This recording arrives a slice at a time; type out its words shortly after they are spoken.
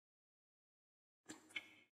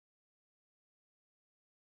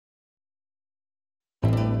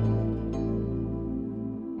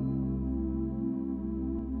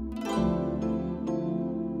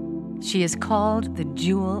She is called the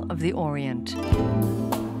Jewel of the Orient.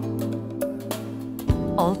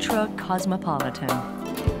 Ultra-cosmopolitan.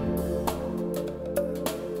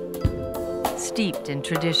 Steeped in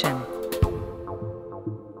tradition.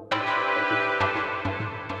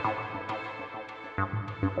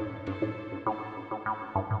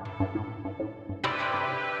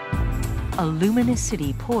 A luminous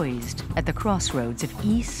city poised at the crossroads of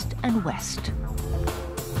East and West.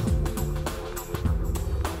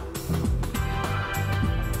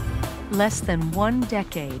 Less than 1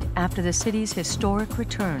 decade after the city's historic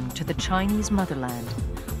return to the Chinese motherland,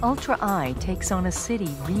 Ultra I takes on a city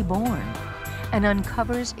reborn and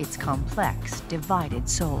uncovers its complex, divided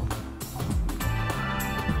soul.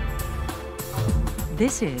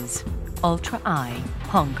 This is Ultra I,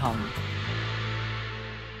 Hong Kong.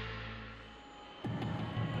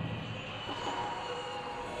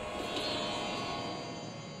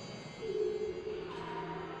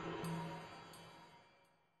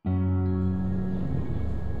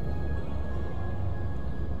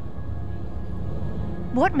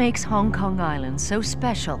 What makes Hong Kong Island so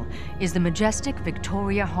special is the majestic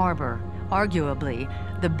Victoria Harbour, arguably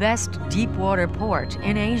the best deep-water port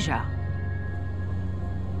in Asia.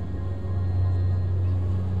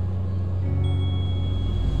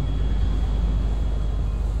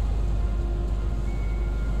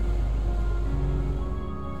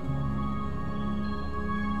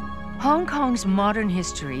 Hong Kong's modern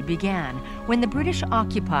history began when the British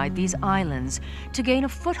occupied these islands to gain a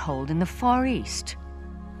foothold in the Far East.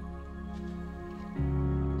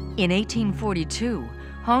 In 1842,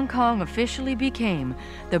 Hong Kong officially became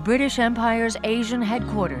the British Empire's Asian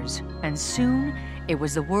headquarters, and soon it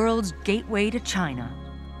was the world's gateway to China.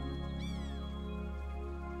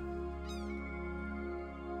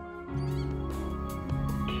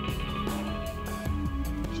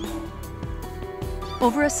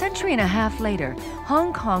 Over a century and a half later,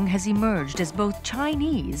 Hong Kong has emerged as both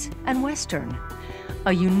Chinese and Western,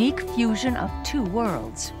 a unique fusion of two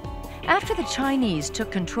worlds. After the Chinese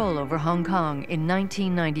took control over Hong Kong in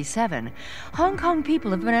 1997, Hong Kong people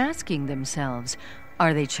have been asking themselves,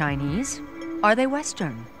 are they Chinese? Are they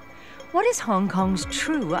Western? What is Hong Kong's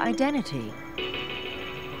true identity?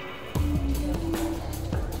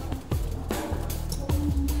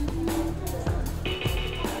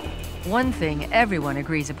 One thing everyone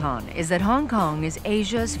agrees upon is that Hong Kong is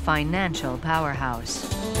Asia's financial powerhouse.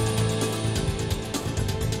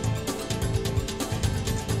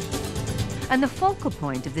 And the focal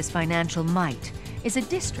point of this financial might is a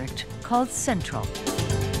district called Central.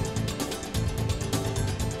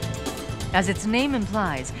 As its name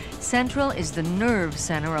implies, Central is the nerve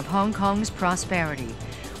center of Hong Kong's prosperity,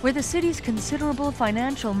 where the city's considerable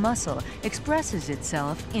financial muscle expresses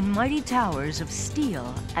itself in mighty towers of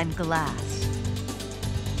steel and glass.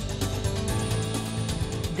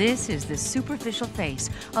 This is the superficial face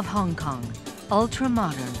of Hong Kong,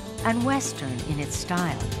 ultra-modern and Western in its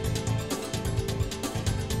style.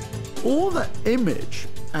 All the image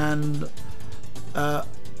and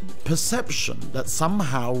perception that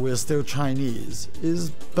somehow we're still Chinese is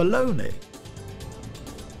baloney.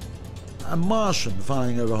 A Martian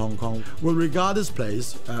flying over Hong Kong will regard this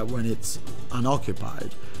place, when it's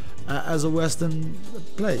unoccupied, as a Western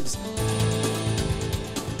place.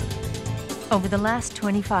 Over the last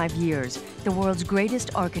 25 years, the world's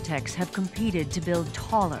greatest architects have competed to build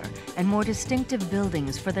taller and more distinctive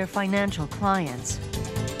buildings for their financial clients.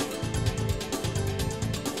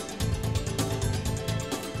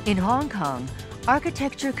 In Hong Kong,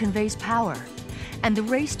 architecture conveys power, and the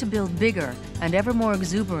race to build bigger and ever more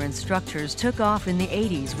exuberant structures took off in the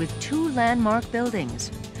 80s with two landmark buildings: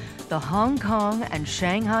 the Hong Kong and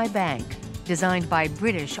Shanghai Bank, designed by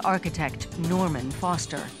British architect Norman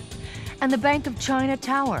Foster, and the Bank of China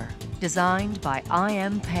Tower, designed by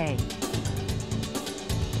I.M. Pei.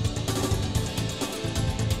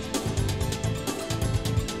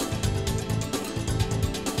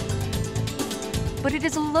 But it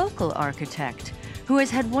is a local architect who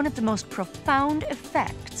has had one of the most profound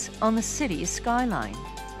effects on the city's skyline.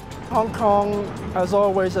 Hong Kong has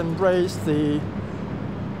always embraced the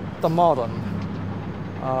modern,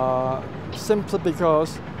 simply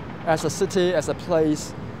because as a city, as a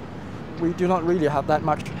place, we do not really have that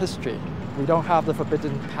much history. We don't have the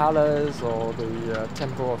Forbidden Palace or the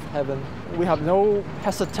Temple of Heaven. We have no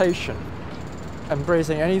hesitation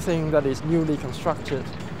embracing anything that is newly constructed.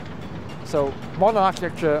 So modern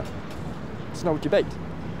architecture, it's no debate.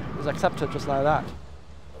 It's accepted just like that.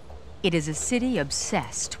 It is a city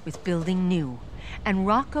obsessed with building new, and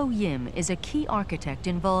Rocco Yim is a key architect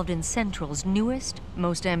involved in Central's newest,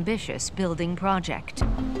 most ambitious building project.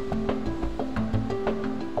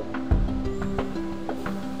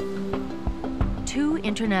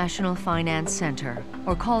 International Finance Center,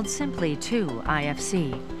 or called simply 2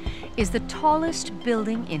 IFC, is the tallest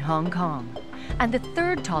building in Hong Kong and the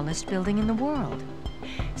third tallest building in the world.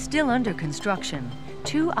 Still under construction,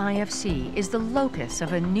 2 IFC is the locus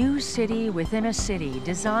of a new city within a city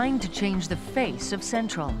designed to change the face of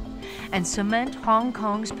Central and cement Hong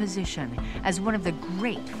Kong's position as one of the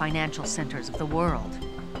great financial centers of the world.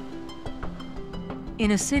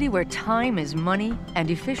 In a city where time is money and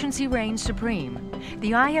efficiency reigns supreme,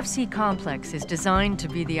 the IFC complex is designed to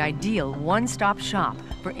be the ideal one-stop shop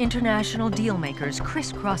for international dealmakers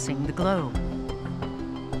crisscrossing the globe.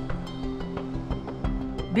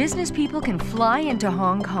 Business people can fly into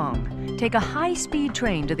Hong Kong, take a high-speed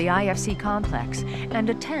train to the IFC complex, and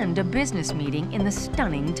attend a business meeting in the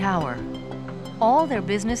stunning tower. All their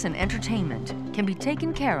business and entertainment can be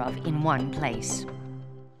taken care of in one place.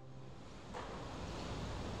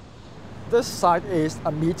 This site is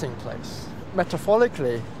a meeting place.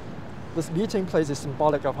 Metaphorically, this meeting place is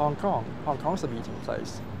symbolic of Hong Kong. Hong Kong's a meeting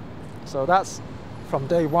place. So that's, from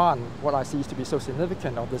day one, what I see to be so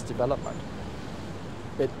significant of this development.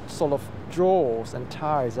 It sort of draws and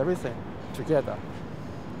ties everything together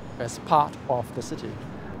as part of the city.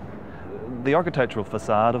 The architectural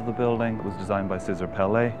facade of the building was designed by Cesar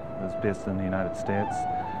Pelle. It was based in the United States.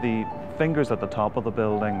 The fingers at the top of the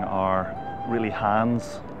building are really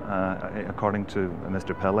hands, according to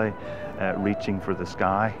Mr. Pelle, reaching for the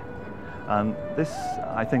sky. And this,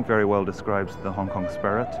 I think, very well describes the Hong Kong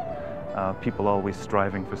spirit. People always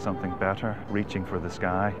striving for something better, reaching for the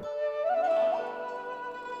sky.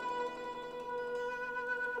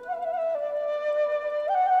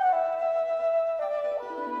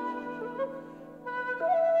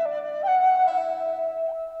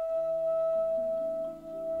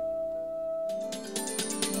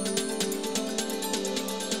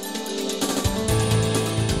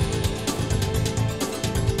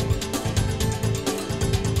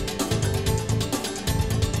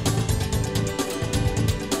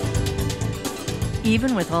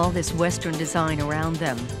 Even with all this Western design around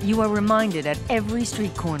them, you are reminded at every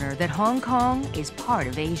street corner that Hong Kong is part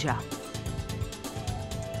of Asia.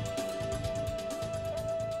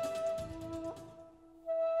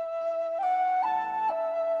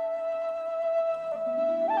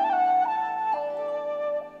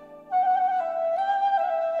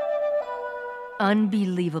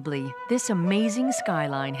 Unbelievably, this amazing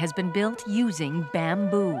skyline has been built using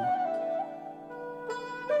bamboo.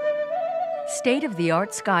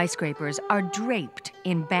 State-of-the-art skyscrapers are draped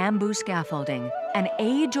in bamboo scaffolding, an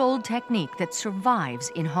age-old technique that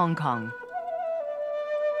survives in Hong Kong.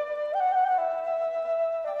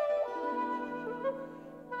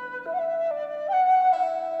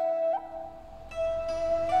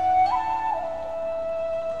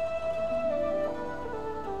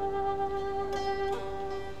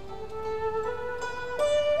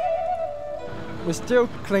 We still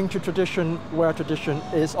cling to tradition where tradition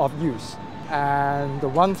is of use. And the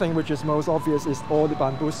one thing which is most obvious is all the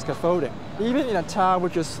bamboo scaffolding. Even in a town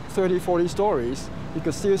which is 30, 40 stories, you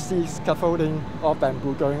could still see scaffolding of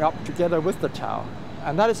bamboo going up together with the tower.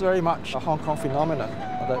 And that is very much a Hong Kong phenomenon,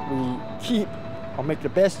 that we keep or make the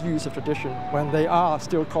best use of tradition when they are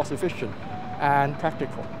still cost efficient and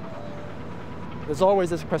practical. There's always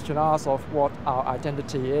this question asked of what our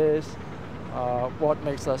identity is, what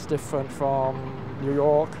makes us different from New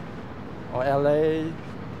York or LA,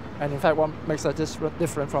 and in fact, what makes us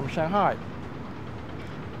different from Shanghai.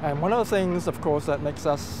 And one of the things, of course, that makes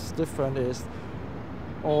us different is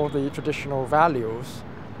all the traditional values,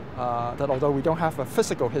 that although we don't have a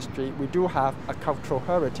physical history, we do have a cultural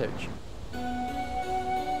heritage.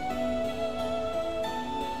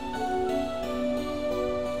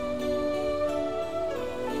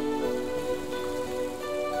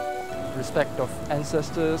 Respect of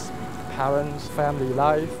ancestors, parents, family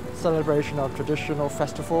life, celebration of traditional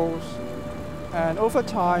festivals. And over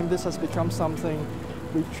time, this has become something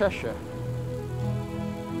we treasure.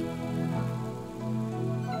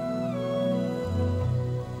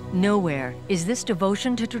 Nowhere is this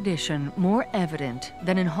devotion to tradition more evident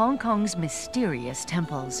than in Hong Kong's mysterious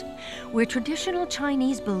temples, where traditional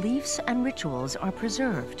Chinese beliefs and rituals are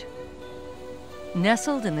preserved.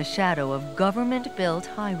 Nestled in the shadow of government-built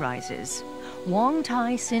high-rises, Wong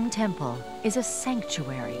Tai Sin Temple is a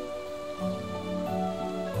sanctuary.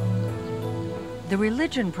 The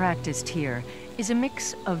religion practiced here is a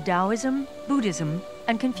mix of Taoism, Buddhism,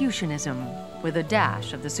 and Confucianism, with a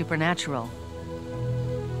dash of the supernatural.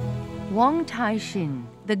 Wong Tai Sin,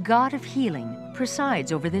 the god of healing,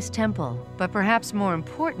 presides over this temple, but perhaps more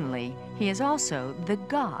importantly, he is also the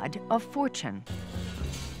god of fortune.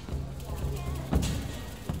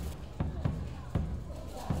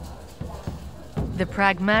 The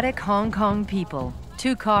pragmatic Hong Kong people,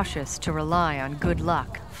 too cautious to rely on good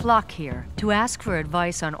luck, flock here to ask for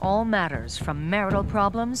advice on all matters from marital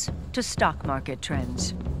problems to stock market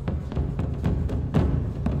trends.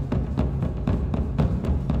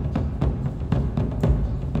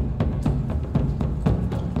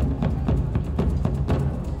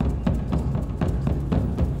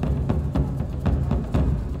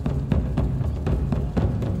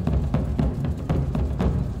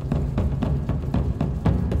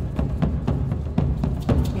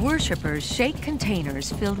 Worshippers shake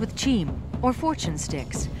containers filled with qi or fortune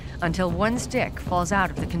sticks until one stick falls out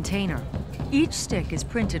of the container. Each stick is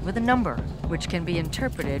printed with a number, which can be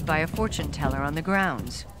interpreted by a fortune teller on the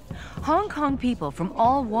grounds. Hong Kong people from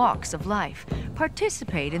all walks of life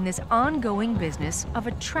participate in this ongoing business of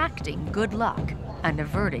attracting good luck and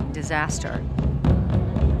averting disaster.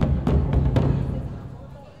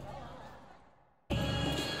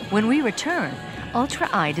 When we return, Ultra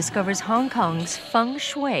Eye discovers Hong Kong's feng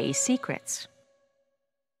shui secrets.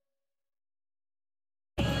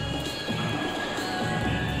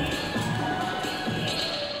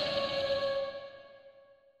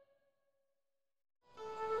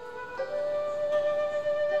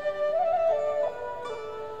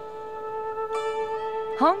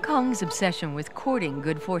 Hong Kong's obsession with courting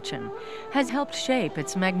good fortune has helped shape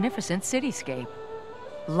its magnificent cityscape.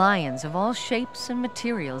 Lions of all shapes and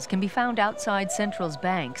materials can be found outside Central's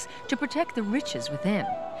banks to protect the riches within.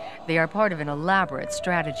 They are part of an elaborate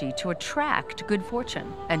strategy to attract good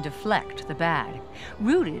fortune and deflect the bad,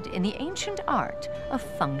 rooted in the ancient art of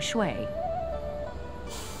feng shui.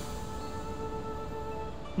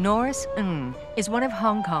 Norris Ng is one of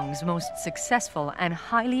Hong Kong's most successful and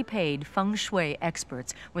highly paid feng shui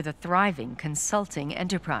experts with a thriving consulting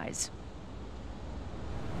enterprise.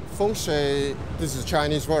 Feng shui, this is a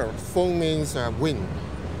Chinese word. Feng means wind,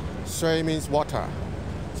 shui means water.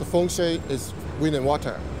 So feng shui is wind and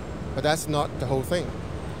water, but that's not the whole thing.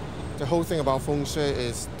 The whole thing about feng shui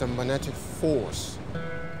is the magnetic force.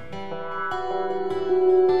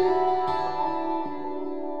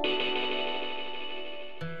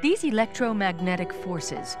 These electromagnetic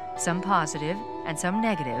forces, some positive and some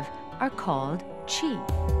negative, are called qi.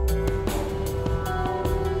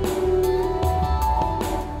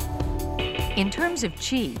 In terms of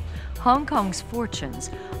qi, Hong Kong's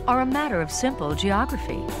fortunes are a matter of simple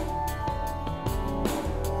geography.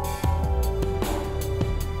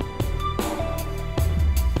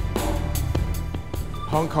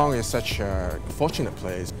 Hong Kong is such a fortunate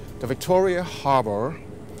place. The Victoria Harbour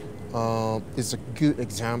is a good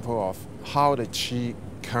example of how the qi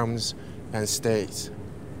comes and stays.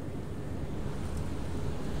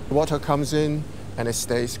 The water comes in and it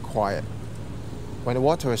stays quiet. When the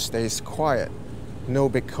water stays quiet, no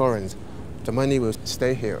big current, the money will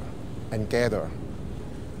stay here and gather.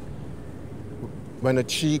 When the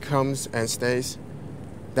qi comes and stays,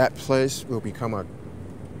 that place will become a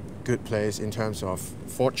good place in terms of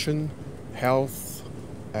fortune, health,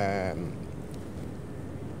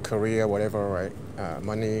 career, whatever, right?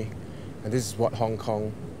 Money. And this is what Hong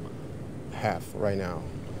Kong have right now.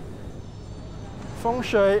 Feng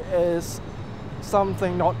shui is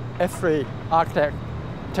something not every architect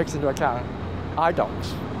takes into account. I don't,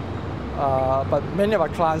 but many of our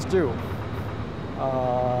clients do.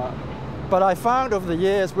 But I found over the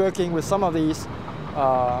years working with some of these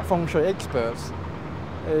feng shui experts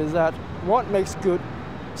is that what makes good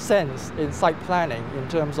sense in site planning in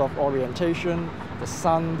terms of orientation, the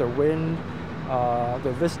sun, the wind,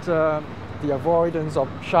 the vista, the avoidance of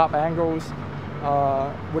sharp angles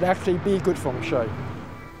would actually be good feng shui.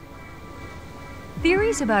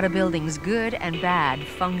 Theories about a building's good and bad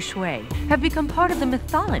feng shui have become part of the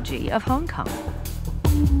mythology of Hong Kong.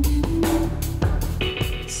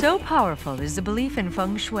 So powerful is the belief in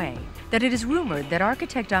feng shui that it is rumored that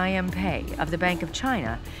architect I.M. Pei of the Bank of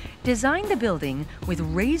China designed the building with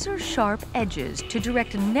razor-sharp edges to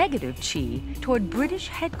direct negative qi toward British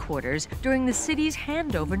headquarters during the city's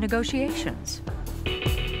handover negotiations.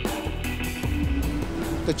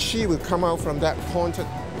 The qi will come out from that pointed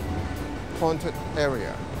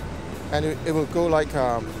area, and it will go like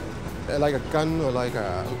a gun or like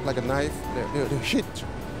a knife. It will hit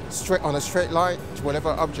straight on a straight line to whatever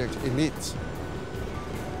object it meets.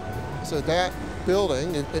 So that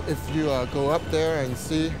building, if you go up there and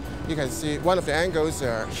see, you can see one of the angles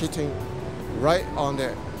hitting right on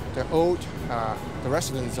the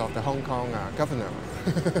residence of the Hong Kong governor.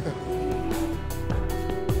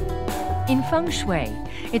 In feng shui,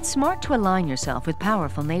 it's smart to align yourself with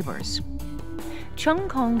powerful neighbors. Cheung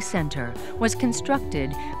Kong Center was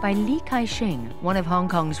constructed by Li Ka-shing, one of Hong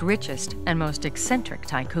Kong's richest and most eccentric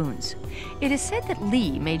tycoons. It is said that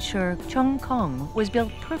Li made sure Cheung Kong was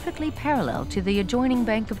built perfectly parallel to the adjoining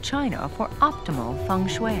Bank of China for optimal feng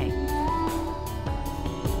shui.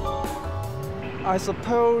 I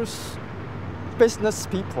suppose business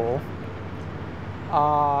people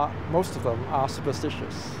most of them are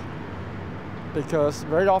superstitious because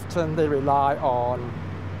very often they rely on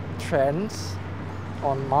trends,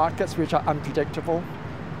 on markets which are unpredictable,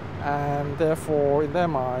 and therefore in their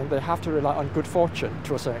mind they have to rely on good fortune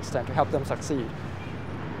to a certain extent to help them succeed.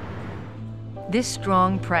 This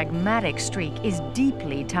strong, pragmatic streak is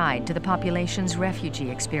deeply tied to the population's refugee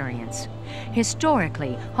experience.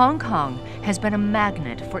 Historically, Hong Kong has been a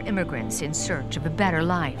magnet for immigrants in search of a better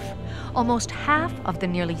life. Almost half of the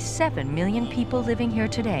nearly 7 million people living here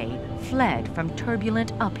today fled from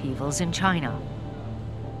turbulent upheavals in China.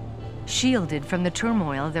 Shielded from the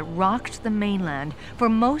turmoil that rocked the mainland for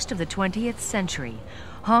most of the 20th century,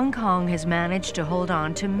 Hong Kong has managed to hold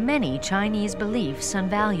on to many Chinese beliefs and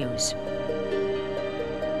values.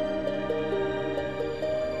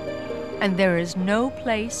 And there is no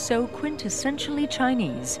place so quintessentially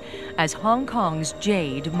Chinese as Hong Kong's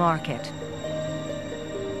Jade Market.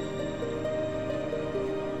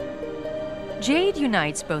 Jade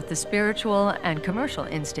unites both the spiritual and commercial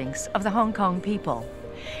instincts of the Hong Kong people.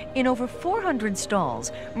 In over 400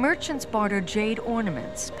 stalls, merchants barter jade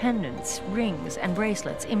ornaments, pendants, rings, and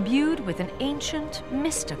bracelets imbued with an ancient,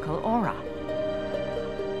 mystical aura.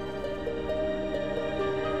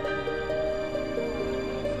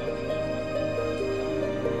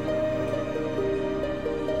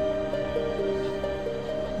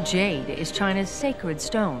 Jade is China's sacred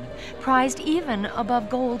stone, prized even above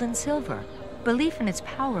gold and silver. Belief in its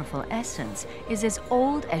powerful essence is as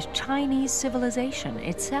old as Chinese civilization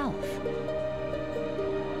itself.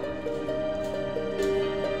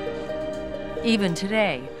 Even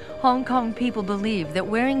today, Hong Kong people believe that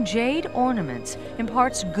wearing jade ornaments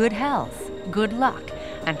imparts good health, good luck,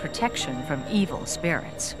 and protection from evil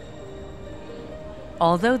spirits.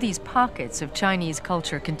 Although these pockets of Chinese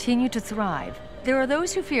culture continue to thrive, there are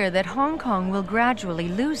those who fear that Hong Kong will gradually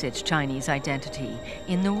lose its Chinese identity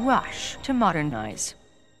in the rush to modernize.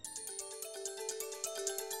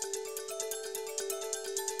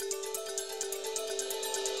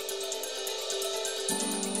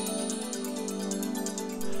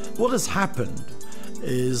 What has happened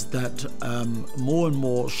is that more and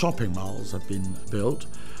more shopping malls have been built,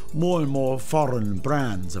 more and more foreign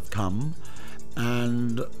brands have come,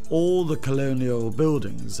 and all the colonial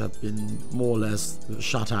buildings have been more or less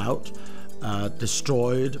shut out,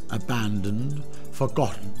 destroyed, abandoned,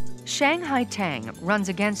 forgotten. Shanghai Tang runs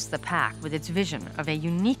against the pack with its vision of a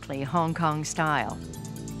uniquely Hong Kong style.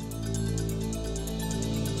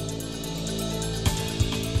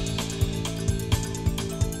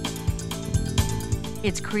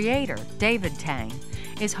 Its creator, David Tang,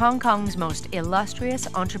 is Hong Kong's most illustrious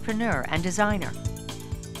entrepreneur and designer.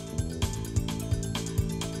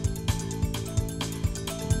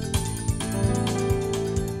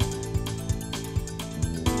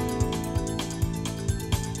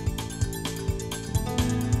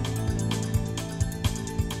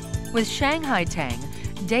 With Shanghai Tang,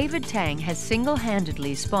 David Tang has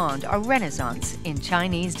single-handedly spawned a renaissance in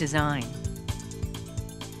Chinese design.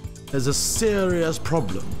 There's a serious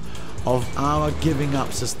problem of our giving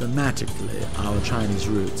up systematically our Chinese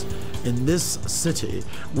roots in this city,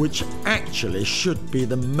 which actually should be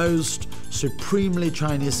the most supremely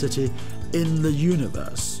Chinese city in the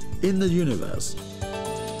universe. In the universe.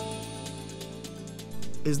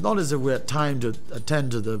 It's not as if we had time to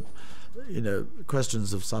attend to the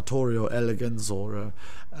questions of sartorial elegance or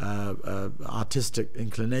artistic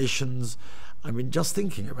inclinations. I mean, just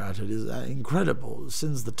thinking about it is incredible.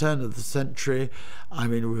 Since the turn of the century, I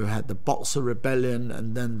mean, we've had the Boxer Rebellion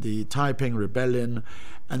and then the Taiping Rebellion,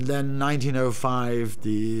 and then 1905,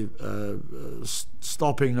 the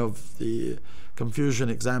stopping of the Confucian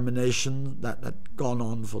examination that had gone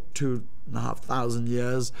on for 2,500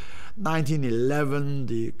 years. 1911,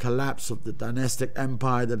 the collapse of the dynastic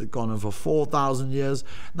empire that had gone on for 4,000 years.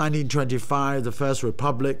 1925, the First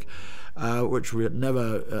Republic, which we had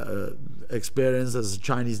never experienced as a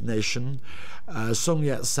Chinese nation. Sun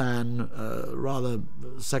Yat-sen, rather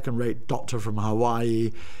second-rate doctor from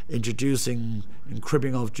Hawaii, introducing and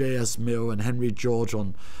cribbing off J.S. Mill and Henry George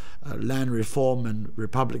on land reform and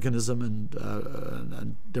republicanism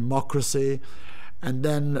and democracy. and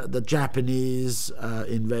then the Japanese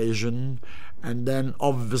invasion, and then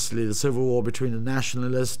obviously the civil war between the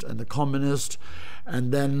nationalist and the communist,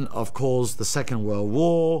 and then of course the Second World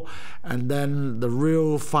War, and then the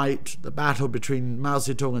real fight, the battle between Mao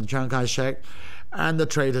Zedong and Chiang Kai-shek, and the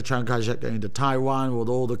traitor Chiang Kai-shek going to Taiwan with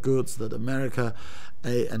all the goods that American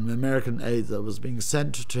aid that was being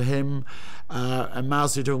sent to him, and Mao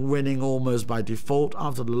Zedong winning almost by default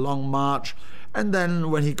after the Long March. And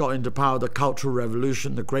then when he got into power, the Cultural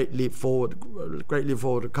Revolution, the great leap forward,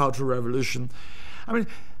 the Cultural Revolution. I mean,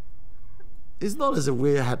 it's not as if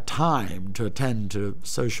we had time to attend to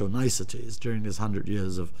social niceties during this 100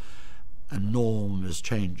 years of enormous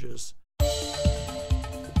changes.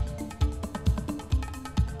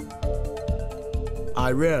 I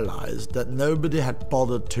realized that nobody had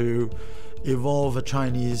bothered to evolve a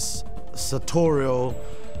Chinese sartorial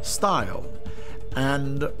style.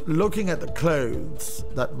 And looking at the clothes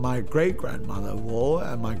that my great-grandmother wore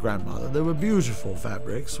and my grandmother, they were beautiful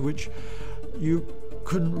fabrics which you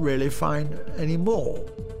couldn't really find anymore.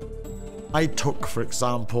 I took, for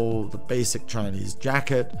example, the basic Chinese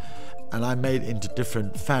jacket and I made it into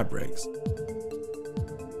different fabrics.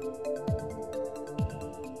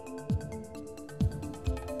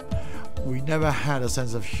 We never had a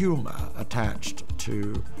sense of humor attached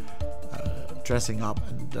to dressing up,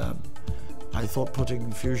 and I thought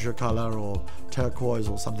putting fuchsia color or turquoise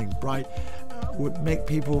or something bright would make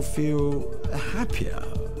people feel happier.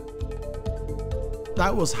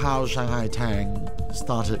 That was how Shanghai Tang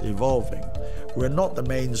started evolving. We're not the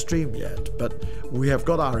mainstream yet, but we have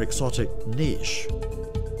got our exotic niche.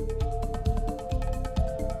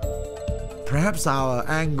 Perhaps our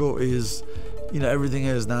angle is, everything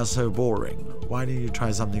is now so boring. Why don't you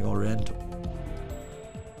try something oriental?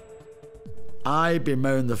 I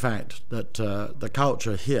bemoan the fact that the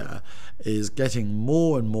culture here is getting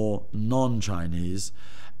more and more non-Chinese,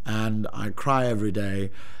 and I cry every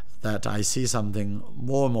day that I see something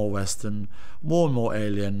more and more Western, more and more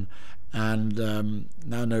alien, and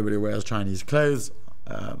now nobody wears Chinese clothes.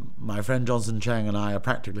 My friend Johnson Cheng and I are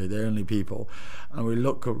practically the only people, and we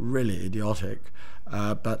look really idiotic.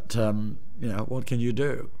 But what can you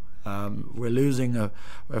do?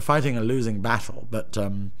 We're fighting a losing battle. But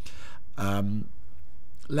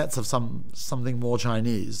let's have something more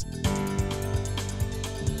Chinese.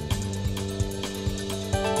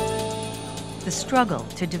 The struggle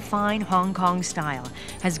to define Hong Kong style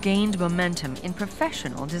has gained momentum in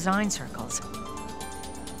professional design circles.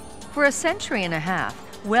 For a century and a half,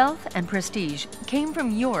 wealth and prestige came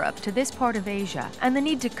from Europe to this part of Asia, and the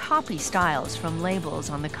need to copy styles from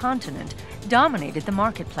labels on the continent dominated the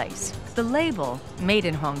marketplace. The label, made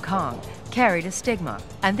in Hong Kong, carried a stigma,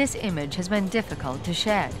 and this image has been difficult to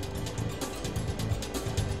shed.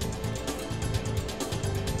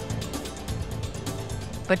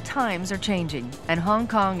 But times are changing, and Hong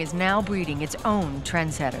Kong is now breeding its own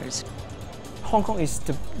trendsetters. Hong Kong is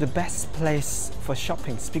the best place for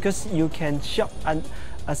shopping because you can shop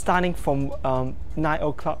starting from 9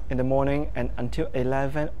 o'clock in the morning and until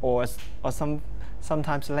 11 or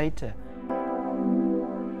sometimes later.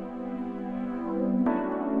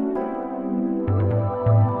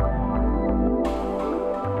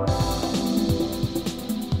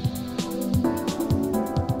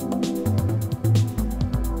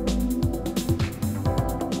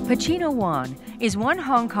 Pacino Wan is one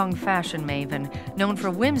Hong Kong fashion maven known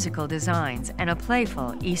for whimsical designs and a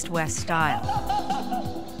playful East-West style.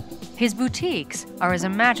 His boutiques are as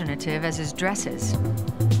imaginative as his dresses.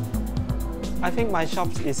 I think my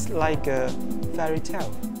shops is like a fairy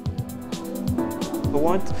tale. I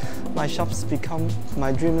want my shops to become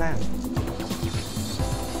my dreamland.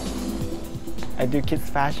 I do kids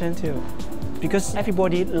fashion too, because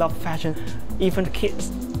everybody loves fashion, even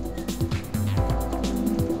kids.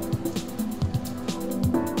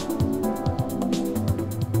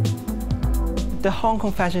 The Hong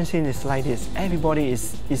Kong fashion scene is like this. Everybody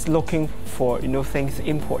is looking for things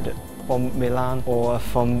imported from Milan or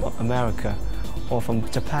from America or from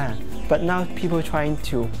Japan. But now people are trying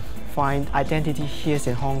to find identity here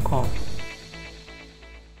in Hong Kong.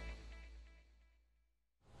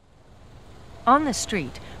 On the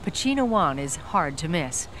street, Pacino Wan is hard to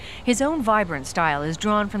miss. His own vibrant style is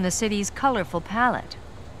drawn from the city's colorful palette.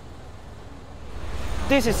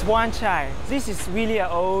 This is Wan Chai. This is really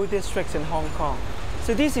an old district in Hong Kong.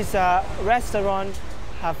 So this is a restaurant,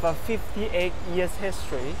 have a 58 years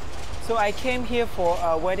history. So I came here for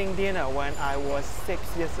a wedding dinner when I was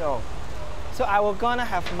 6 years old. So I was gonna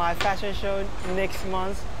have my fashion show next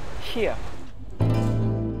month here.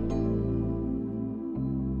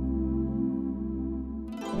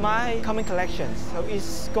 my coming collection. So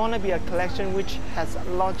it's gonna be a collection which has a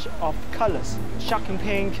lot of colors. Shocking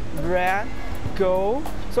pink, red, gold.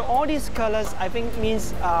 So all these colors I think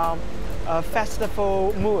means a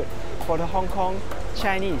festival mood for the Hong Kong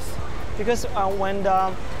Chinese. Because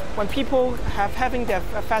when people having their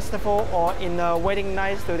festival or in a wedding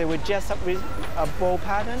night, so they would dress up with a bold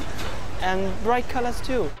pattern and bright colors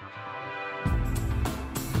too.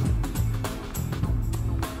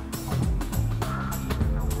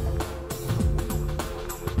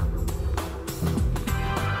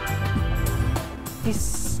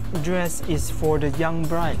 This dress is for the young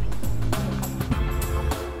bride.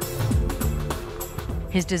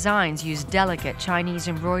 His designs use delicate Chinese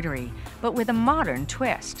embroidery, but with a modern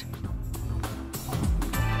twist.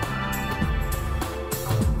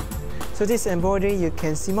 So this embroidery, you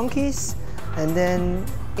can see monkeys, and then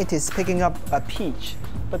it is picking up a peach.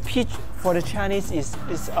 But peach for the Chinese is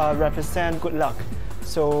represent good luck.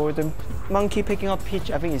 So the monkey picking up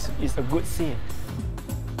peach, I think is a good scene.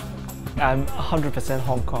 I'm 100%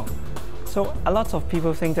 Hong Kong. So a lot of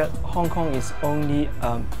people think that Hong Kong is only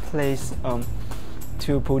a place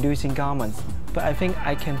to producing garments. But I think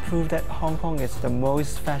I can prove that Hong Kong is the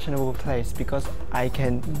most fashionable place because I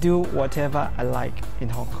can do whatever I like in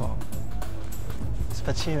Hong Kong.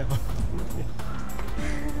 Spacino.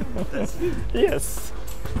 Yes.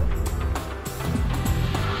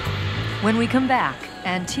 When we come back,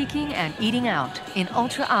 antiquing and eating out in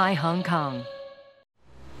Ultra Eye Hong Kong.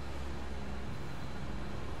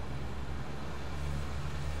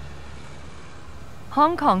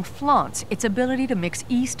 Hong Kong flaunts its ability to mix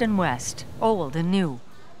East and West, old and new.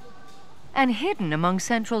 And hidden among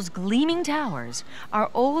Central's gleaming towers are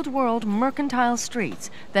old-world mercantile streets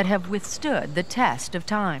that have withstood the test of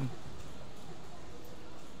time.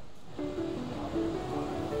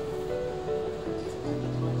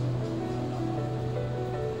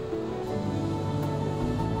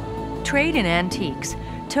 Trade in antiques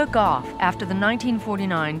took off after the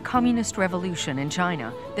 1949 Communist Revolution in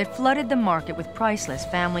China that flooded the market with priceless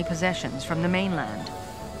family possessions from the mainland.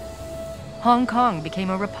 Hong Kong became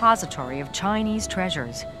a repository of Chinese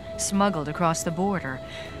treasures, smuggled across the border,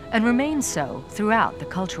 and remained so throughout the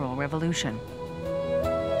Cultural Revolution.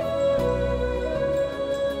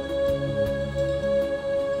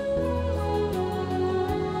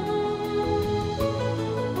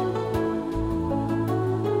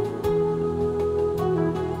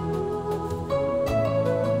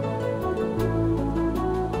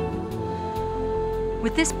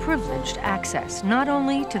 With this privileged access not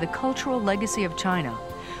only to the cultural legacy of China,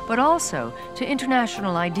 but also to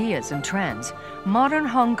international ideas and trends, modern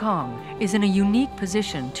Hong Kong is in a unique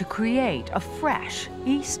position to create a fresh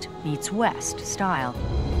East meets West style.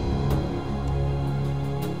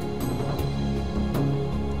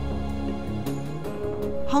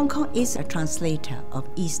 Hong Kong is a translator of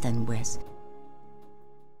East and West.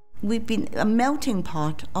 We've been a melting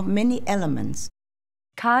pot of many elements.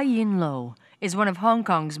 Kai Yin Lo is one of Hong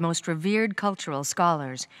Kong's most revered cultural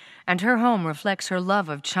scholars, and her home reflects her love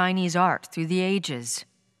of Chinese art through the ages.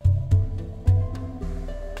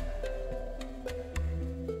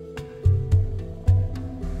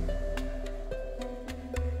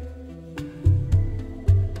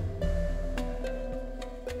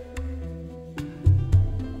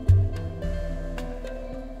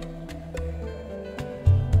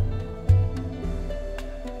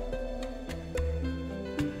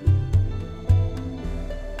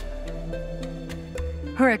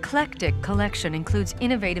 Her eclectic collection includes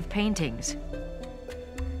innovative paintings,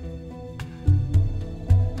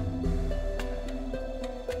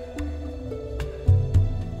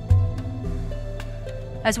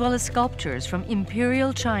 as well as sculptures from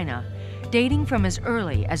Imperial China, dating from as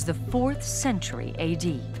early as the 4th century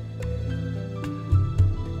AD.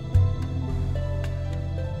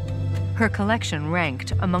 Her collection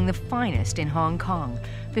ranked among the finest in Hong Kong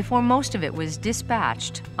before most of it was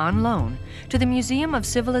dispatched on loan to the Museum of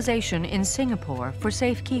Civilization in Singapore for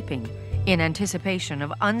safekeeping in anticipation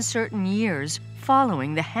of uncertain years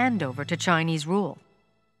following the handover to Chinese rule.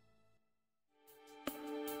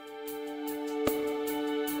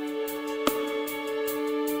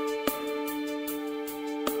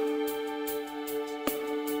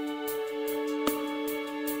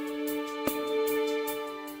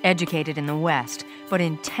 Educated in the West, but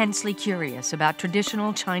intensely curious about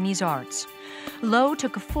traditional Chinese arts, Lo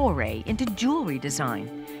took a foray into jewelry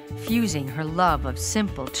design, fusing her love of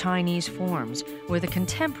simple Chinese forms with a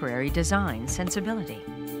contemporary design sensibility.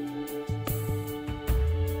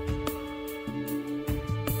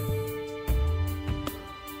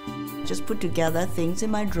 Just put together things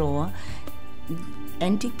in my drawer.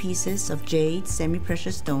 antique pieces of jade,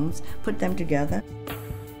 semi-precious stones, put them together.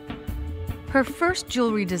 Her first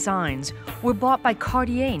jewelry designs were bought by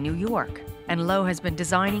Cartier, New York, and Lo has been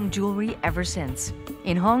designing jewelry ever since.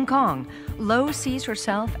 In Hong Kong, Lo sees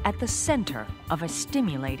herself at the center of a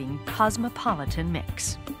stimulating cosmopolitan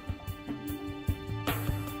mix.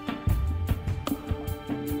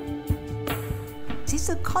 It's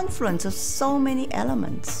a confluence of so many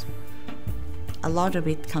elements. A lot of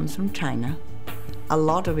it comes from China. A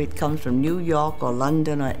lot of it comes from New York or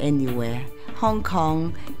London or anywhere. Hong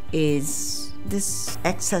Kong is this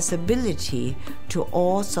accessibility to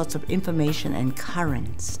all sorts of information and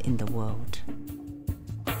currents in the world.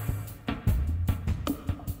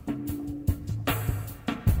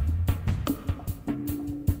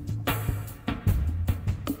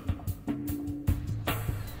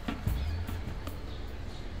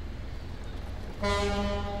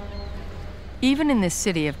 Even in this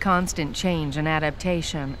city of constant change and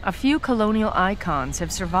adaptation, a few colonial icons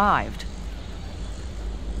have survived.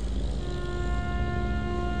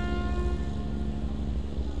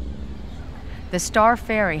 The Star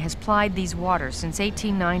Ferry has plied these waters since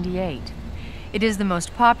 1898. It is the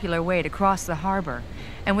most popular way to cross the harbor,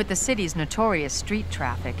 and with the city's notorious street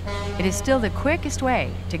traffic, it is still the quickest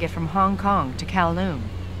way to get from Hong Kong to Kowloon.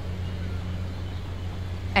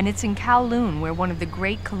 And it's in Kowloon where one of the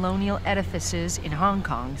great colonial edifices in Hong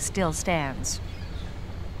Kong still stands.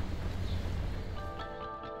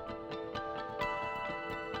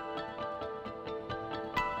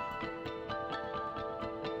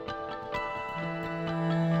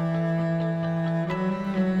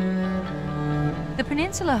 The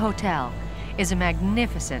Peninsula Hotel is a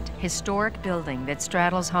magnificent historic building that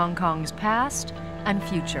straddles Hong Kong's past and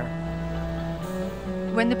future.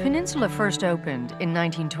 When the Peninsula first opened in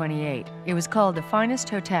 1928, it was called the finest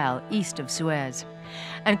hotel east of Suez,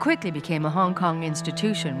 and quickly became a Hong Kong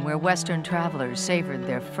institution where Western travelers savored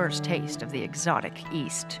their first taste of the exotic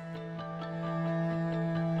East.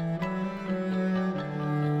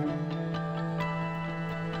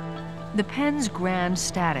 The Pen's grand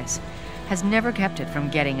status has never kept it from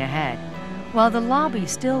getting ahead. While the lobby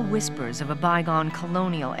still whispers of a bygone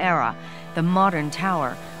colonial era, the modern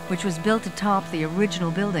tower, which was built atop the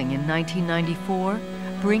original building in 1994,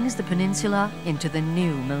 brings the peninsula into the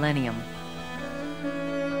new millennium.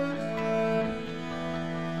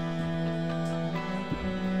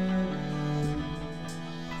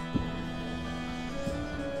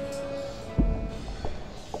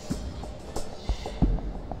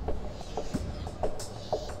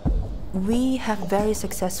 We have very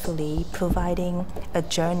successfully providing a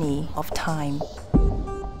journey of time.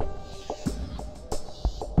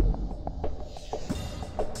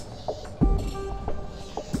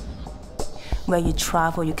 Where you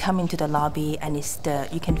travel, you come into the lobby, and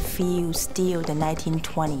you can feel still the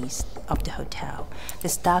 1920s of the hotel. The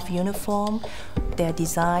staff uniform, they're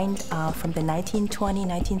designed from the 1920,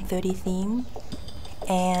 1930 theme.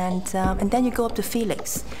 And then you go up to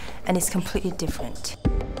Felix, and it's completely different.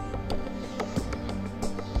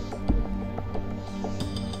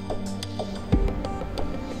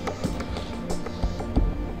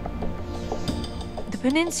 The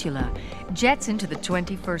Peninsula jets into the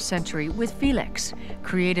 21st century with Felix,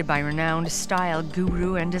 created by renowned style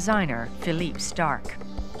guru and designer Philippe Starck.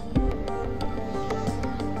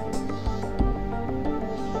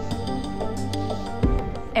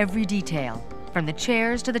 Every detail, from the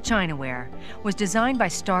chairs to the chinaware, was designed by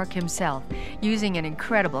Starck himself, using an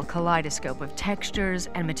incredible kaleidoscope of textures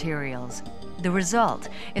and materials. The result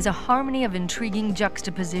is a harmony of intriguing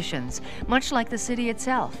juxtapositions, much like the city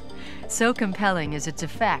itself. So compelling is its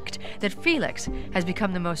effect that Felix has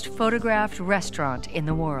become the most photographed restaurant in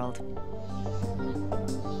the world.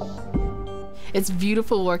 It's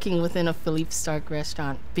beautiful working within a Philippe Starck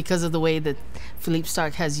restaurant because of the way that Philippe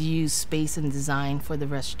Starck has used space and design for the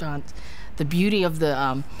restaurant. The beauty of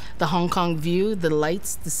the Hong Kong view, the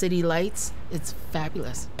lights, the city lights, it's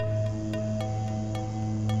fabulous.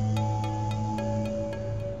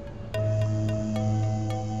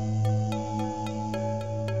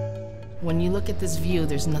 When you look at this view,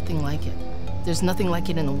 there's nothing like it. There's nothing like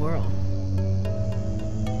it in the world.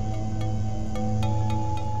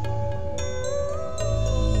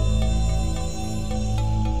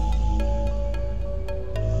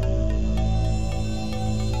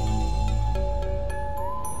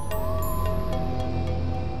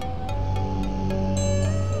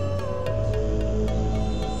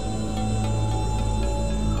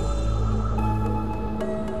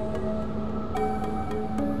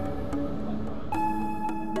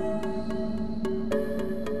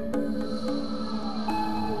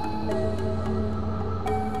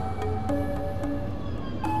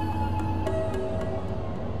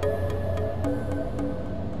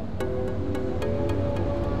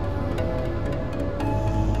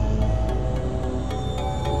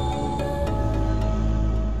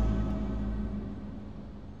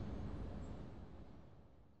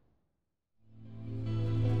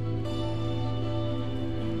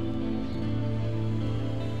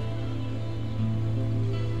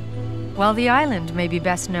 While the island may be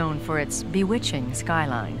best known for its bewitching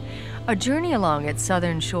skyline, a journey along its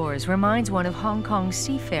southern shores reminds one of Hong Kong's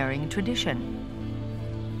seafaring tradition.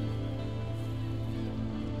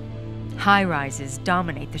 High-rises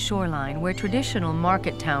dominate the shoreline where traditional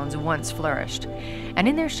market towns once flourished, and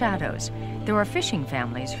in their shadows, there are fishing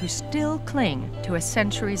families who still cling to a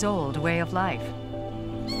centuries-old way of life.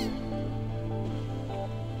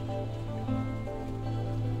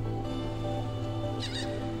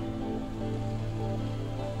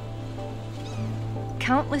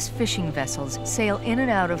 Countless fishing vessels sail in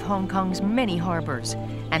and out of Hong Kong's many harbors,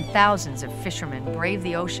 and thousands of fishermen brave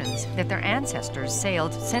the oceans that their ancestors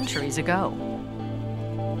sailed centuries ago.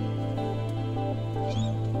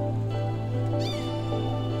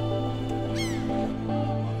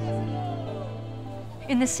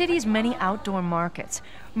 In the city's many outdoor markets,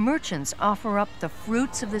 merchants offer up the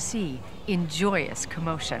fruits of the sea in joyous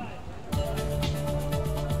commotion.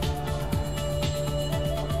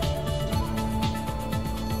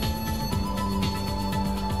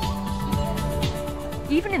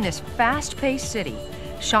 Even in this fast-paced city,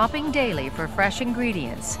 shopping daily for fresh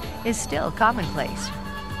ingredients is still commonplace.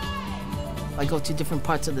 I go to different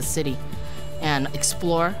parts of the city and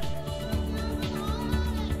explore.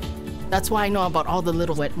 That's why I know about all the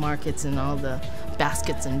little wet markets and all the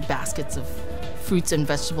baskets and baskets of fruits and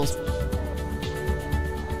vegetables.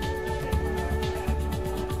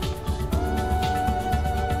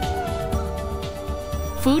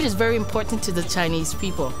 Food is very important to the Chinese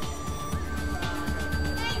people.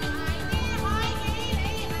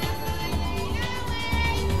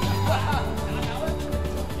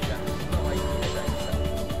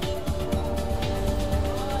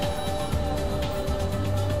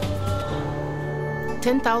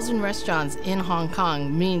 $10,000 restaurants in Hong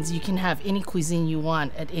Kong means you can have any cuisine you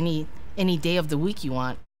want at any day of the week you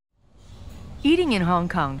want. Eating in Hong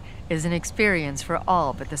Kong is an experience for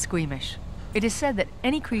all but the squeamish. It is said that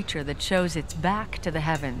any creature that shows its back to the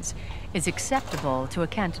heavens is acceptable to a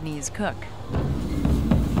Cantonese cook.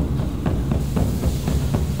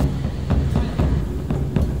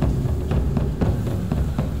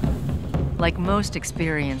 Like most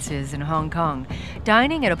experiences in Hong Kong,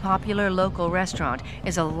 dining at a popular local restaurant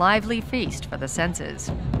is a lively feast for the senses.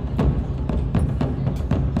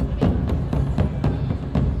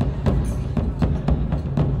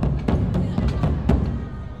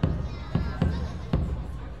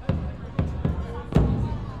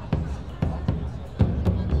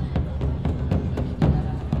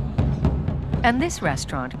 And this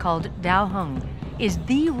restaurant, called Dao Hung, is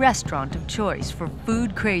the restaurant of choice for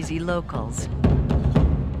food-crazy locals.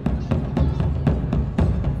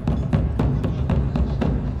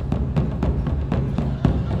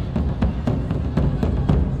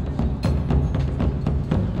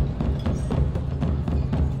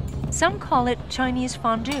 Some call it Chinese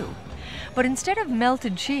fondue, but instead of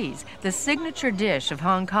melted cheese, the signature dish of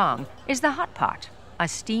Hong Kong is the hot pot, a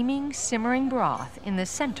steaming, simmering broth in the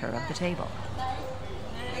center of the table.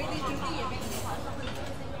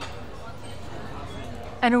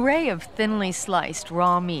 An array of thinly sliced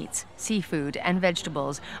raw meats, seafood, and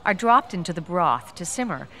vegetables are dropped into the broth to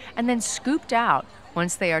simmer and then scooped out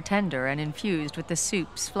once they are tender and infused with the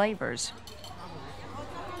soup's flavors.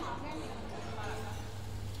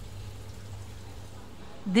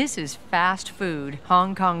 This is fast food,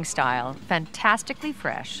 Hong Kong style, fantastically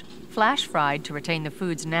fresh, flash fried to retain the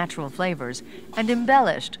food's natural flavors, and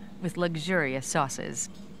embellished with luxurious sauces.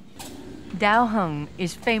 Dao Hung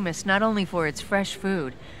is famous not only for its fresh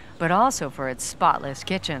food, but also for its spotless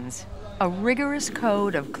kitchens. A rigorous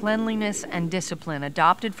code of cleanliness and discipline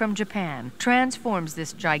adopted from Japan transforms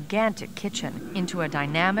this gigantic kitchen into a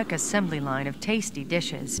dynamic assembly line of tasty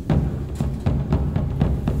dishes.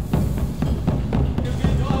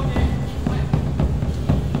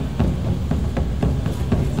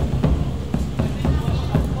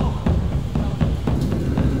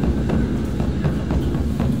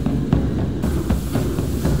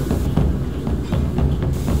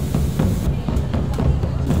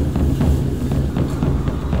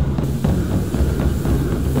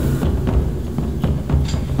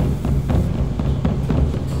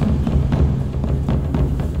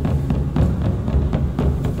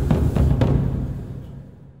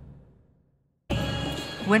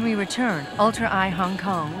 When we return, Ultra Eye Hong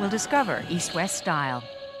Kong will discover East-West style.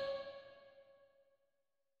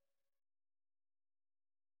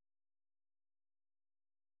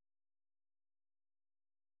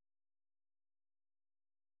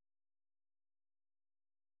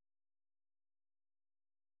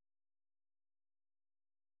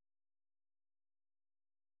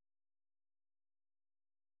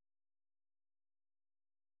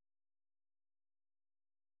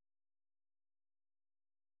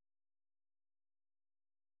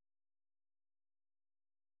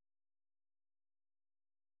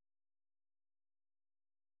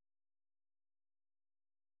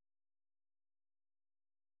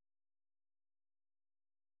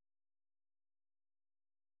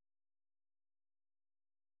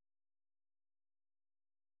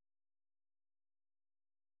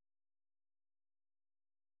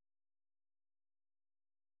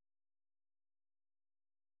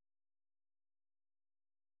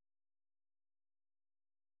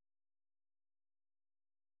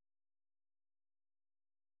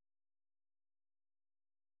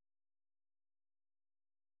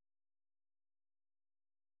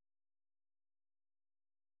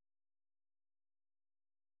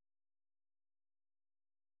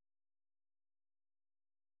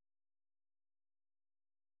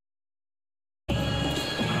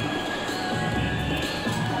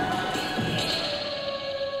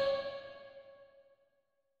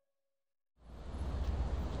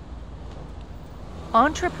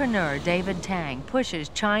 Entrepreneur David Tang pushes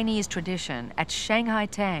Chinese tradition at Shanghai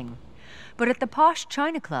Tang. But at the posh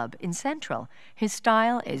China Club in Central, his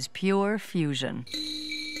style is pure fusion.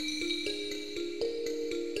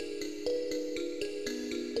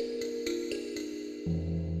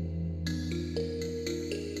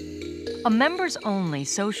 A members-only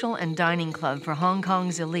social and dining club for Hong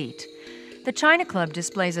Kong's elite, the China Club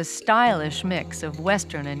displays a stylish mix of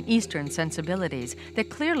Western and Eastern sensibilities that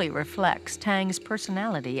clearly reflects Tang's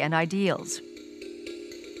personality and ideals.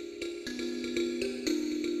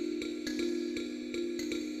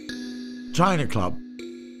 China Club,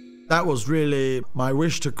 that was really my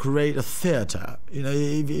wish to create a theatre. You know,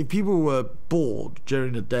 if people were bored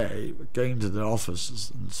during the day, going to their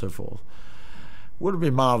offices and so forth, would it be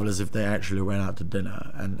marvelous if they actually went out to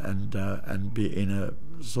dinner and be in a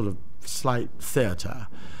sort of slight theatre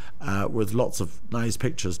with lots of nice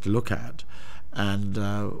pictures to look at and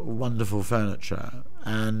wonderful furniture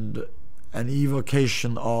and an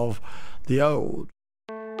evocation of the old.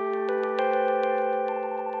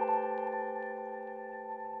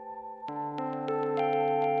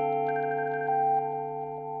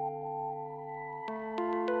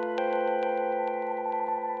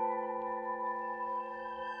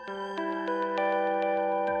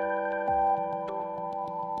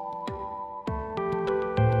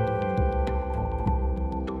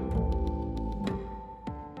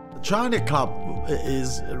 China Club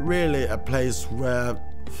is really a place where,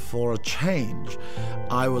 for a change,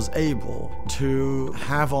 I was able to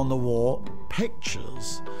have on the wall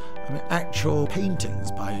pictures, I mean actual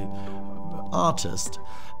paintings by artists,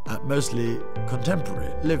 mostly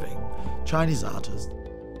contemporary, living Chinese artists.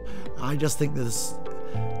 I just think this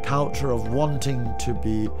culture of wanting to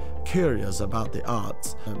be curious about the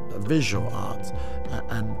arts, visual arts,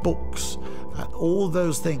 and books, and all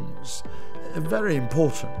those things are very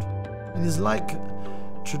important. It is like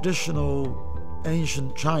traditional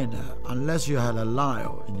ancient China. Unless you had a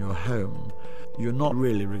Lao in your home, you're not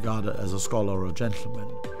really regarded as a scholar or a gentleman.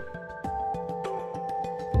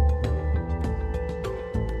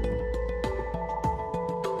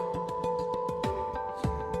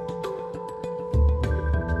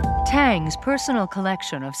 Tang's personal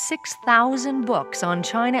collection of 6,000 books on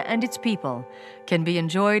China and its people can be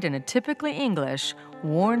enjoyed in a typically English,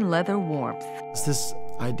 worn leather warmth. It's this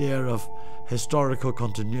idea of historical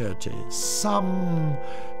continuity, some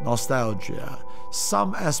nostalgia,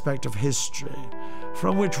 some aspect of history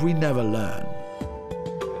from which we never learn.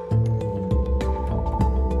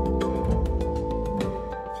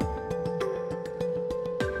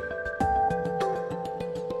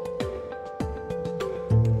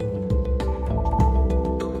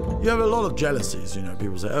 You have a lot of jealousies, you know,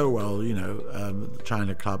 people say, oh, well, you know, the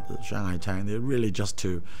China Club, the Shanghai Tang, they're really just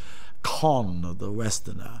to con the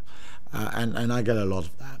Westerner, and I get a lot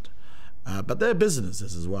of that. But they're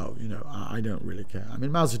businesses as well, you know, I don't really care. I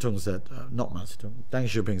mean, Mao Zedong said, not Mao Zedong, Deng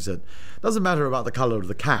Xiaoping said, doesn't matter about the color of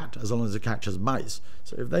the cat as long as it catches mice.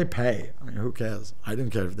 So if they pay, I mean, who cares? I don't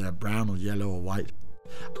care if they're brown or yellow or white.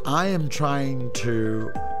 I am trying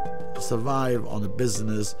to survive on a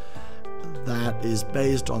business that is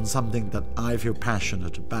based on something that I feel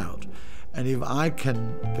passionate about. And if I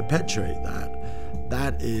can perpetuate that,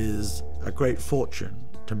 that is a great fortune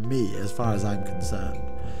to me as far as I'm concerned.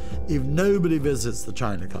 If nobody visits the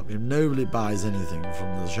China Club, if nobody buys anything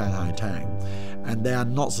from the Shanghai Tang, and they are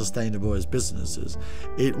not sustainable as businesses,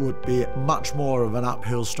 it would be much more of an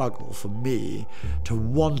uphill struggle for me to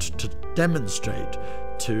want to demonstrate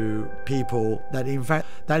to people that in fact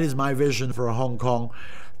that is my vision for a Hong Kong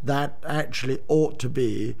that actually ought to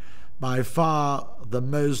be by far the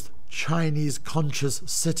most Chinese conscious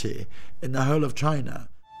city in the whole of China.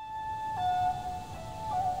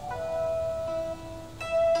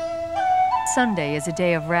 Sunday is a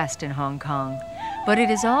day of rest in Hong Kong, but it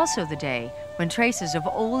is also the day when traces of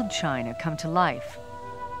old China come to life.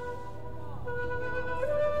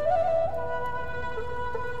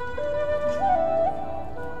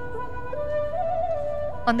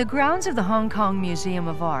 On the grounds of the Hong Kong Museum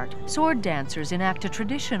of Art, sword dancers enact a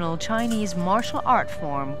traditional Chinese martial art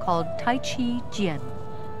form called Tai Chi Jian.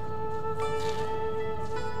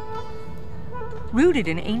 Rooted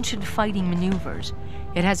in ancient fighting maneuvers,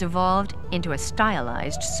 it has evolved into a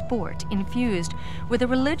stylized sport infused with a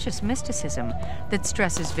religious mysticism that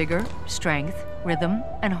stresses vigor, strength, rhythm,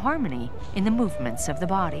 and harmony in the movements of the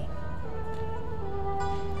body.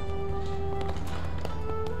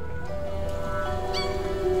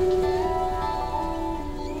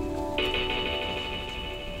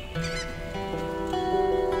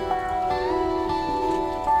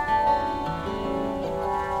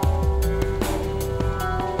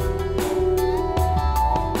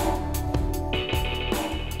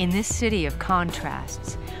 this city of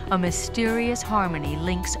contrasts, a mysterious harmony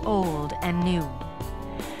links old and new.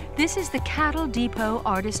 This is the Cattle Depot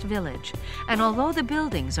Artist Village, and although the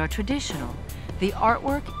buildings are traditional, the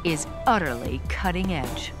artwork is utterly cutting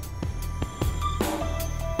edge.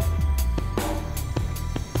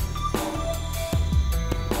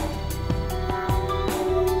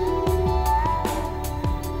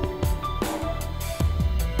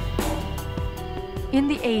 In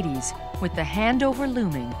the 80s, with the handover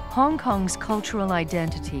looming, Hong Kong's cultural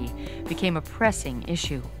identity became a pressing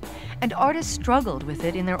issue, and artists struggled with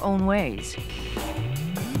it in their own ways.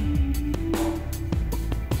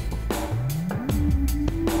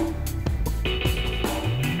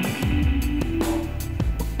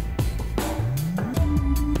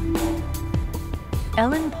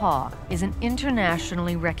 Ellen Paw is an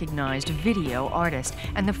internationally recognized video artist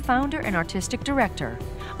and the founder and artistic director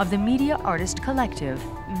of the media artist collective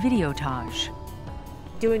Videotage.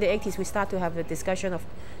 During the 80s, we start to have the discussion of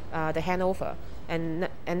the handover. And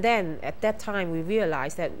then at that time, we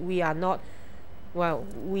realized that we are not, well,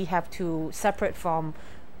 we have to separate from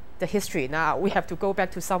the history. Now we have to go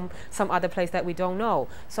back to some other place that we don't know.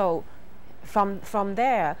 So from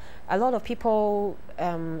there, a lot of people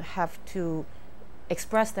have to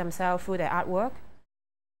express themselves through their artwork.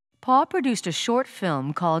 Paw produced a short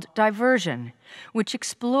film called Diversion, which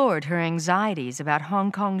explored her anxieties about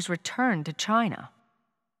Hong Kong's return to China.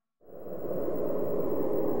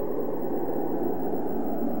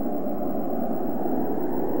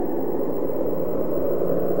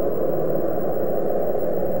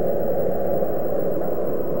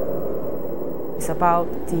 It's about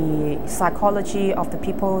the psychology of the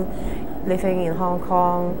people living in Hong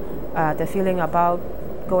Kong, the feeling about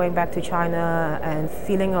going back to China and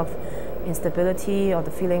feeling of instability or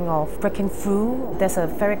the feeling of breaking through. There's a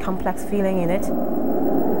very complex feeling in it.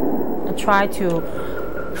 I try to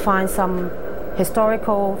find some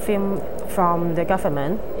historical film from the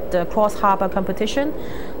government, the cross-harbour competition,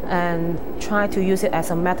 and try to use it as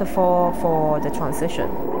a metaphor for the transition.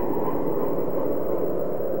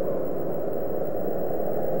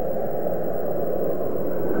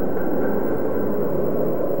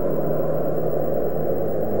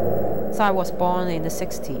 I was born in the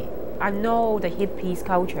 60s. I know the hippies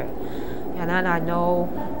culture, and then I know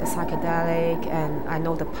the psychedelic, and I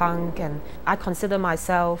know the punk, and I consider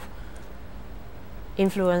myself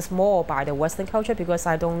influenced more by the Western culture because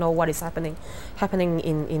I don't know what is happening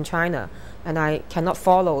in China, and I cannot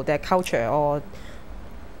follow their culture, or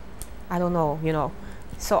I don't know, you know.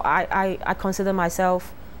 So I consider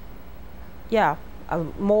myself, yeah,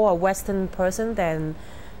 more a Western person than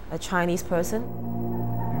a Chinese person.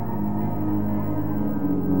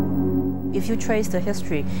 If you trace the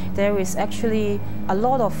history, there is actually a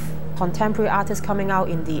lot of contemporary artists coming out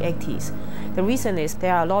in the 80s. The reason is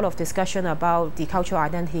there are a lot of discussion about the cultural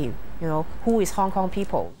identity, you know, who is Hong Kong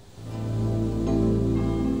people.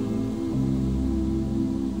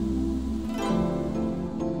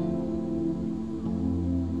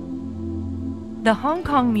 The Hong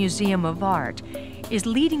Kong Museum of Art is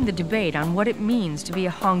leading the debate on what it means to be a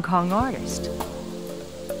Hong Kong artist.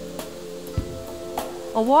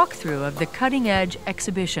 A walkthrough of the cutting-edge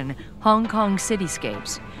exhibition, Hong Kong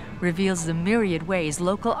Cityscapes, reveals the myriad ways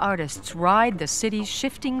local artists ride the city's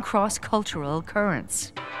shifting cross-cultural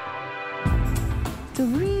currents. The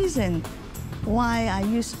reason why I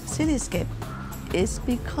use cityscape is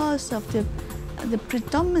because of the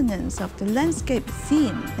predominance of the landscape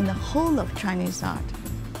theme in the whole of Chinese art.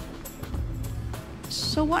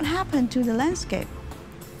 So what happened to the landscape?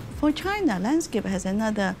 For China, landscape has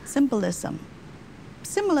another symbolism.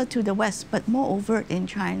 Similar to the West, but more overt in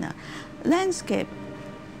China. Landscape,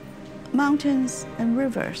 mountains and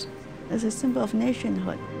rivers, is a symbol of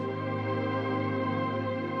nationhood.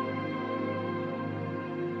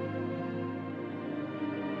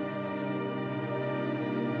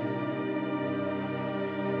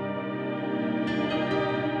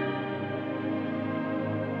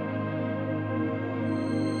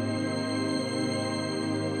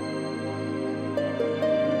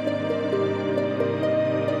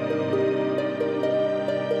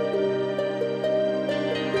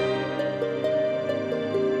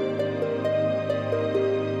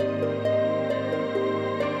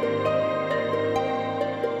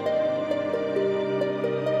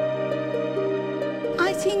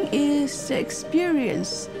 I think it's the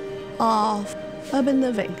experience of urban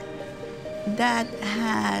living that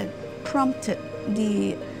had prompted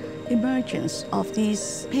the emergence of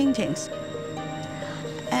these paintings.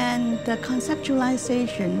 And the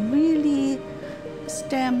conceptualization really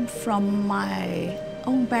stemmed from my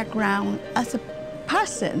own background as a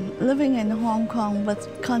person living in Hong Kong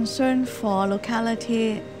with concern for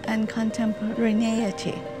locality and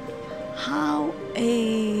contemporaneity. How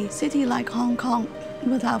a city like Hong Kong,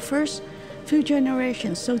 with our first few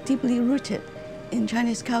generations so deeply rooted in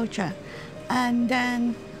Chinese culture, and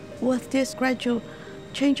then with this gradual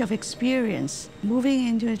change of experience, moving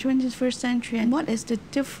into the 21st century, and what is the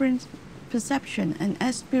different perception and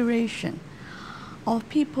aspiration of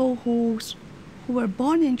people who were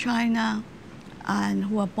born in China and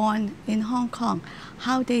who are born in Hong Kong,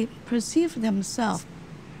 how they perceive themselves.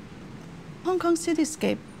 Hong Kong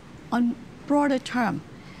cityscape, on broader term,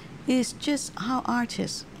 is just how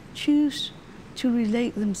artists choose to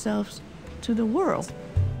relate themselves to the world.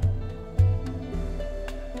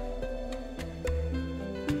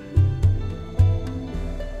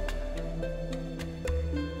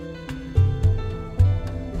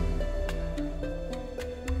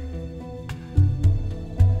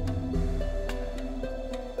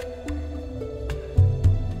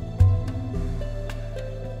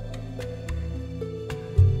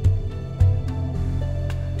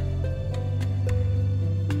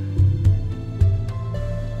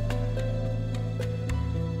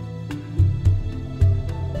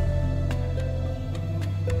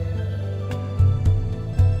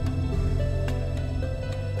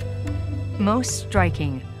 Most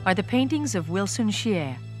striking are the paintings of Wilson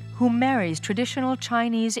Xie, who marries traditional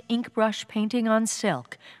Chinese ink brush painting on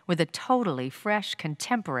silk with a totally fresh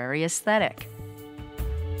contemporary aesthetic.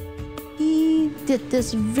 He did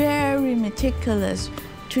this very meticulous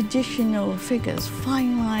traditional figures,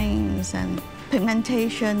 fine lines and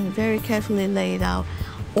pigmentation very carefully laid out,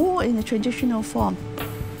 all in the traditional form.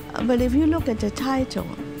 But if you look at the title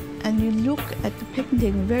and you look at the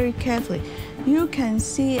painting very carefully, you can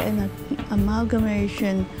see an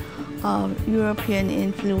amalgamation of European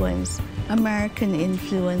influence, American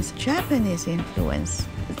influence, Japanese influence,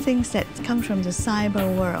 things that come from the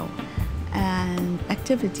cyber world and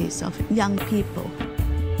activities of young people.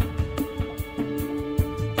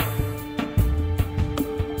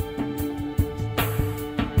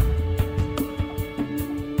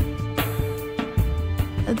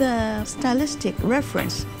 The stylistic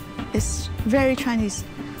reference is very Chinese,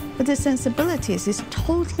 but the sensibilities is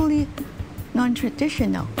totally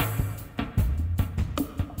non-traditional.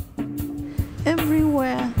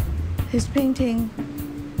 Everywhere his painting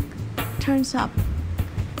turns up,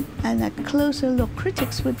 and a closer look,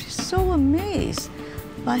 critics would be so amazed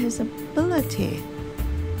by his ability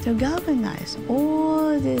to galvanize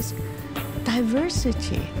all this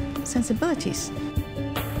diversity, sensibilities.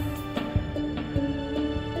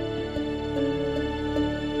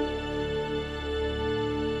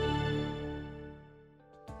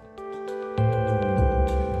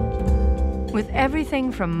 With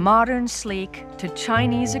everything from modern sleek to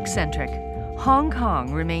Chinese eccentric, Hong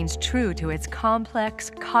Kong remains true to its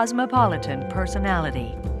complex, cosmopolitan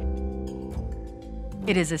personality.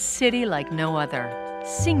 It is a city like no other,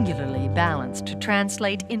 singularly balanced to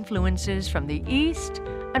translate influences from the East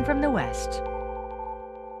and from the West.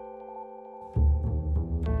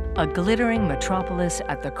 A glittering metropolis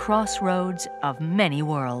at the crossroads of many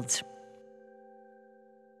worlds.